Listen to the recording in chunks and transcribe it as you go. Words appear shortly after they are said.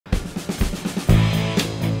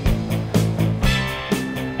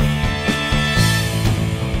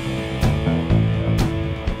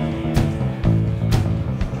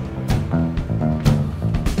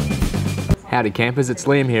Howdy campers, it's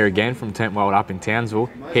Liam here again from Tent World up in Townsville,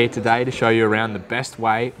 here today to show you around the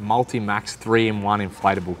Bestway Multimax 3-in-1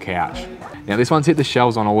 inflatable couch. Now this one's hit the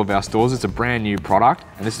shelves on all of our stores. It's a brand new product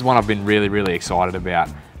and this is one I've been really excited about.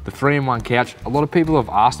 The 3-in-1 couch, a lot of people have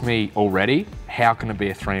asked me already, how can it be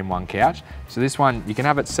a 3-in-1 couch? So this one, you can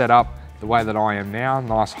have it set up the way that I am now,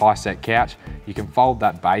 nice high set couch. You can fold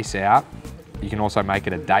that base out. You can also make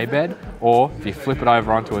it a day bed, or if you flip it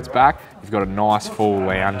over onto its back, you've got a nice full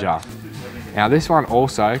lounger. Now this one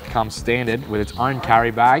also comes standard with its own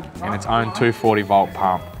carry bag and its own 240 volt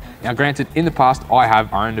pump. Now granted, in the past I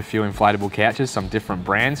have owned a few inflatable couches, some different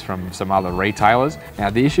brands from some other retailers. Now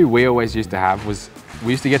the issue we always used to have was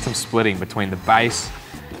we used to get some splitting between the base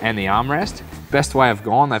and the armrest. Bestway have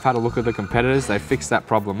gone, they've had a look at the competitors, they've fixed that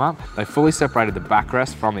problem up. They fully separated the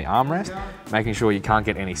backrest from the armrest, making sure you can't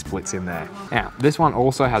get any splits in there. Now, this one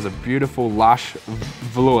also has a beautiful lush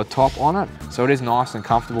velour top on it, so it is nice and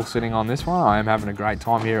comfortable sitting on this one. I am having a great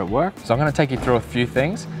time here at work. So I'm gonna take you through a few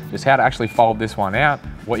things, just how to actually fold this one out,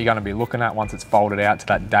 what you're gonna be looking at once it's folded out to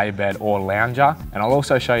that day bed or lounger. And I'll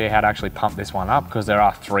also show you how to actually pump this one up because there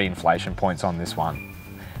are 3 inflation points on this one.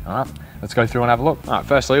 All right, let's go through and have a look. All right,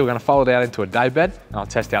 firstly, we're gonna fold it out into a day bed and I'll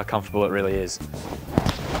test how comfortable it really is.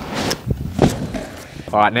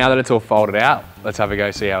 All right, now that it's all folded out, let's have a go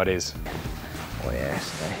see how it is. Oh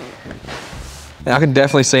yes. Now I can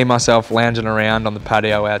definitely see myself lounging around on the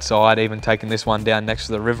patio outside, even taking this one down next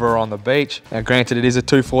to the river or on the beach. Now granted, it is a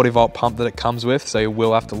 240 volt pump that it comes with, so you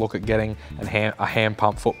will have to look at getting a hand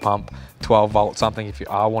pump, foot pump, 12 volt something if you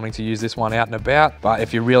are wanting to use this one out and about. But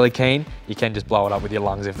if you're really keen, you can just blow it up with your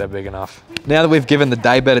lungs if they're big enough. Now that we've given the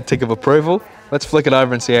day bed a tick of approval, let's flick it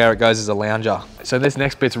over and see how it goes as a lounger. So this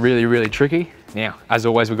next bit's really tricky. Now, as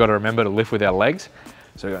always, we've got to remember to lift with our legs.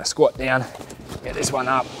 So we're gonna squat down, get this one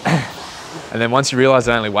up. And then once you realize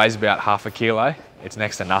it only weighs about half a kilo, it's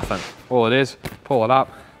next to nothing. All it is, pull it up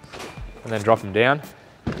and then drop them down.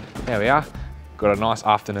 There we are. Got a nice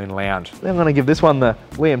afternoon lounge. Then I'm gonna give this one the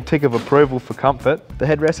Liam tick of approval for comfort. The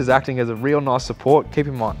headrest is acting as a real nice support,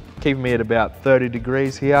 keeping me at about 30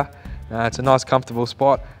 degrees here. It's a nice comfortable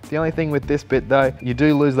spot. The only thing with this bit though, you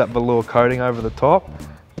do lose that velour coating over the top.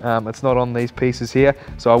 It's not on these pieces here,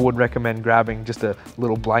 so I would recommend grabbing just a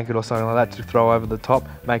little blanket or something like that to throw over the top,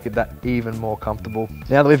 make it that even more comfortable.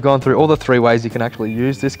 Now that we've gone through all the 3 ways you can actually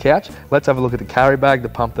use this couch, let's have a look at the carry bag, the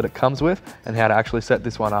pump that it comes with, and how to actually set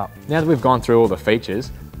this one up. Now that we've gone through all the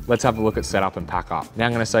features, let's have a look at setup and pack up. Now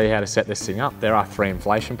I'm going to show you how to set this thing up. There are 3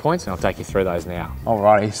 inflation points and I'll take you through those now.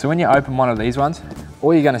 Alrighty, so when you open one of these ones,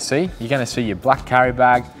 all you're going to see your black carry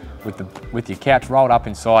bag with your couch rolled up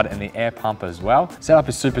inside and the air pump as well. Setup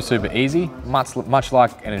is super easy, much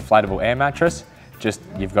like an inflatable air mattress, just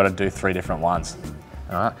you've got to do 3 different ones.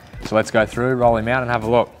 Alright, so let's go through, roll him out and have a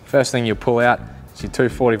look. First thing you'll pull out is your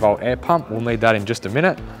 240 volt air pump. We'll need that in just a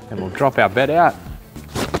minute, and we'll drop our bed out,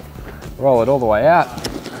 roll it all the way out.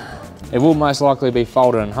 It will most likely be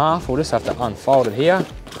folded in half. We'll just have to unfold it here.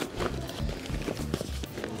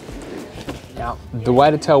 Now, the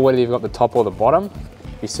way to tell whether you've got the top or the bottom,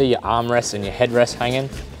 you see your armrest and your headrest hanging,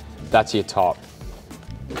 that's your top.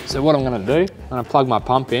 So what I'm gonna do, I'm gonna plug my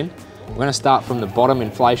pump in. We're gonna start from the bottom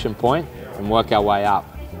inflation point and work our way up.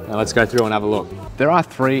 Now let's go through and have a look. There are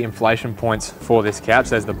 3 inflation points for this couch.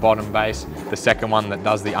 There's the bottom base, the second one that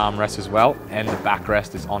does the armrest as well, and the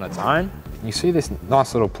backrest is on its own. You see this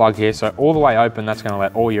nice little plug here, so all the way open, that's gonna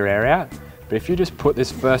let all your air out. But if you just put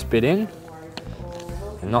this first bit in,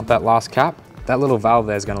 and not that last cap, that little valve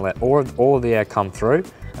there is going to let all of the air come through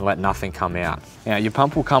and let nothing come out. Now your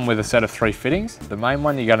pump will come with a set of 3 fittings. The main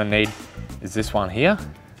one you're going to need is this one here.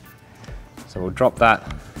 So we'll drop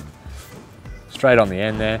that straight on the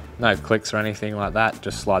end there. No clicks or anything like that,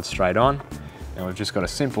 just slides straight on. And we've just got a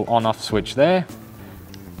simple on-off switch there.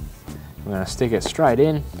 We're going to stick it straight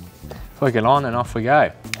in, flick it on and off we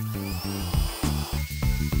go.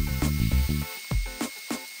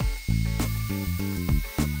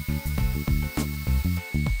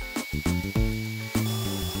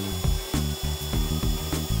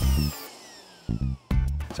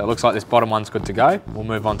 So it looks like this bottom one's good to go. We'll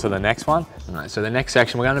move on to the next one. All right, so the next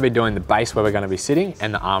section, we're going to be doing the base where we're going to be sitting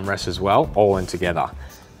and the armrest as well, all in together.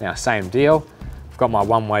 Now, same deal. I've got my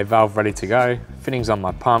one-way valve ready to go. Fittings on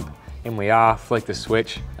my pump. In we are, flick the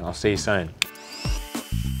switch, and I'll see you soon.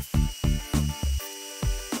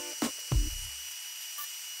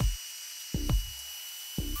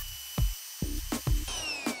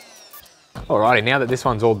 Alrighty, now that this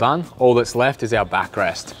one's all done, all that's left is our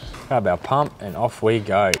backrest. Grab our pump and off we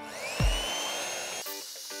go.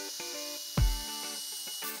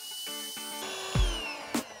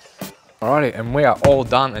 Alrighty, and we are all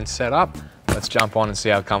done and set up. let's jump on and see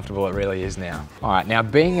how comfortable it really is now. All right, now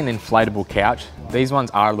being an inflatable couch, these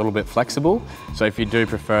ones are a little bit flexible. So if you do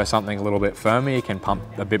prefer something a little bit firmer, you can pump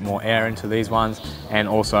a bit more air into these ones. And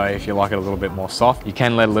also if you like it a little bit more soft, you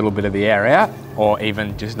can let a little bit of the air out, or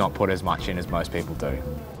even just not put as much in as most people do.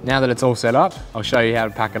 Now that it's all set up, I'll show you how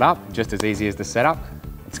to pack it up, just as easy as the setup.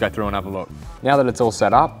 Let's go through and have a look. Now that it's all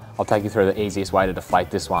set up, I'll take you through the easiest way to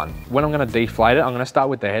deflate this one. When I'm gonna deflate it, I'm gonna start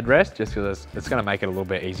with the headrest, just because it's gonna make it a little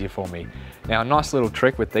bit easier for me. Now, a nice little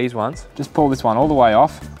trick with these ones, just pull this one all the way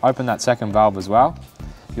off, open that second valve as well.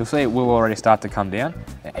 You'll see it will already start to come down.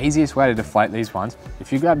 The easiest way to deflate these ones,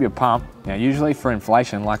 if you grab your pump, now usually for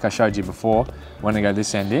inflation, like I showed you before, when I go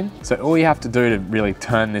this end in, so all you have to do to really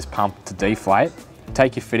turn this pump to deflate,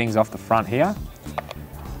 take your fittings off the front here,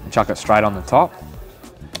 and chuck it straight on the top,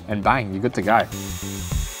 and bang, you're good to go.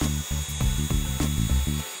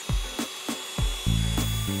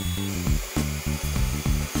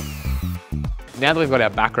 Now that we've got our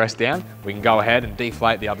backrest down, we can go ahead and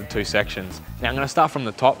deflate the other two sections. Now I'm going to start from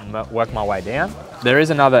the top and work my way down. There is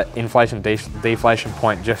another deflation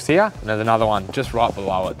point just here, and there's another one just right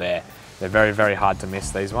below it there. They're very, very hard to miss,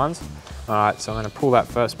 these ones. All right, so I'm going to pull that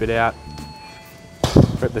first bit out,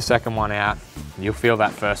 rip the second one out. You'll feel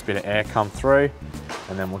that first bit of air come through,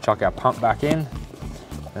 and then we'll chuck our pump back in,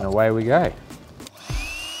 and away we go.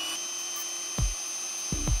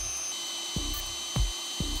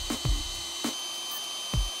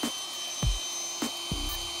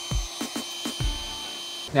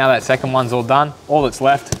 Now that second one's all done, all that's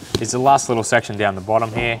left is the last little section down the bottom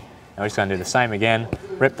here. And we're just gonna do the same again.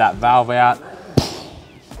 Rip that valve out,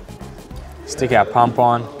 stick our pump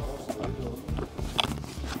on,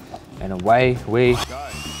 and away we go.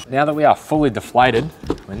 Now that we are fully deflated,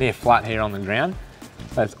 we're near flat here on the ground.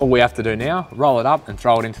 That's all we have to do now, roll it up and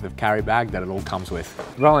throw it into the carry bag that it all comes with.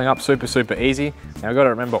 Rolling up super, super easy. Now we've got to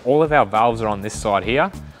remember all of our valves are on this side here.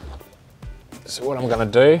 So what I'm gonna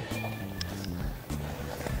do,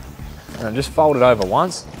 and just fold it over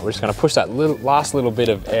once. We're just gonna push that last little bit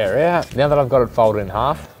of air out. Now that I've got it folded in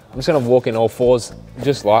half, I'm just gonna walk in all fours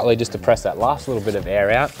just lightly, just to press that last little bit of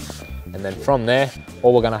air out. And then from there,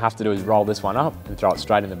 all we're gonna have to do is roll this one up and throw it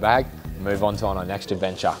straight in the bag and move on to our next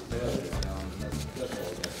adventure.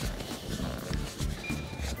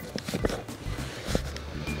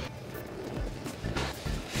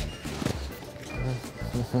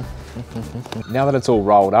 Now that it's all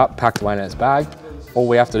rolled up, packed away in its bag, all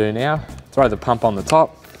we have to do now, throw the pump on the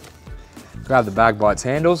top, grab the bag by its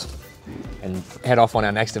handles, and head off on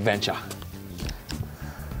our next adventure.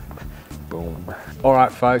 Boom. All right,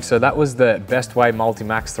 folks, so that was the Bestway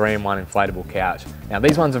Multimax 3-in-1 inflatable couch. Now,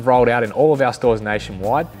 these ones have rolled out in all of our stores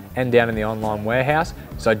nationwide and down in the online warehouse,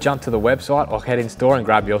 so jump to the website or head in store and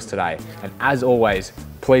grab yours today. And as always,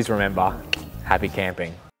 please remember, happy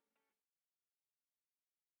camping.